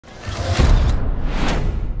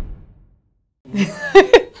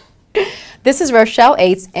This is Rochelle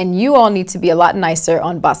Aytes, and you all need to be a lot nicer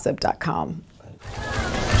on BOSSIP.com.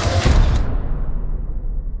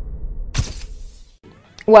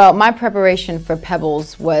 Well, my preparation for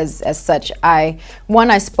Pebbles was as such. I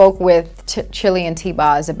spoke with Chili and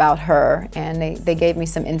T-Boz about her, and they gave me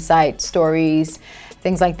some insight, stories,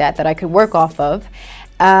 things like that I could work off of.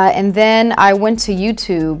 And then I went to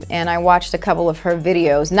YouTube and I watched a couple of her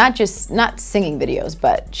videos, not singing videos,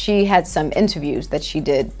 but she had some interviews that she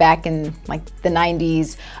did back in like the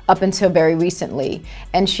 90s up until very recently.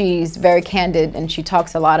 And she's very candid, and she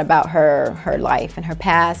talks a lot about her life and her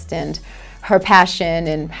past and her passion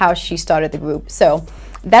and how she started the group. So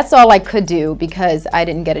that's all I could do because I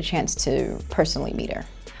didn't get a chance to personally meet her.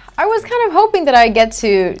 I was kind of hoping that I get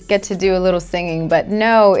to do a little singing, but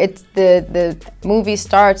no, it's the movie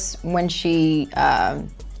starts when she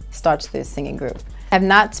starts the singing group. I've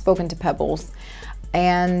not spoken to Pebbles,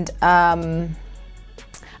 and I'm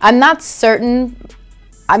not certain.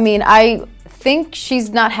 I mean, I think she's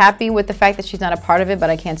not happy with the fact that she's not a part of it, but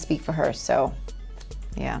I can't speak for her, so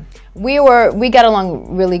yeah. We got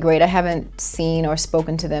along really great. I haven't seen or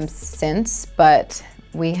spoken to them since, but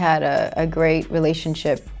we had a great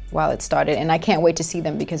relationship while it started, and I can't wait to see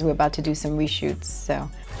them because we're about to do some reshoots,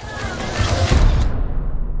 so.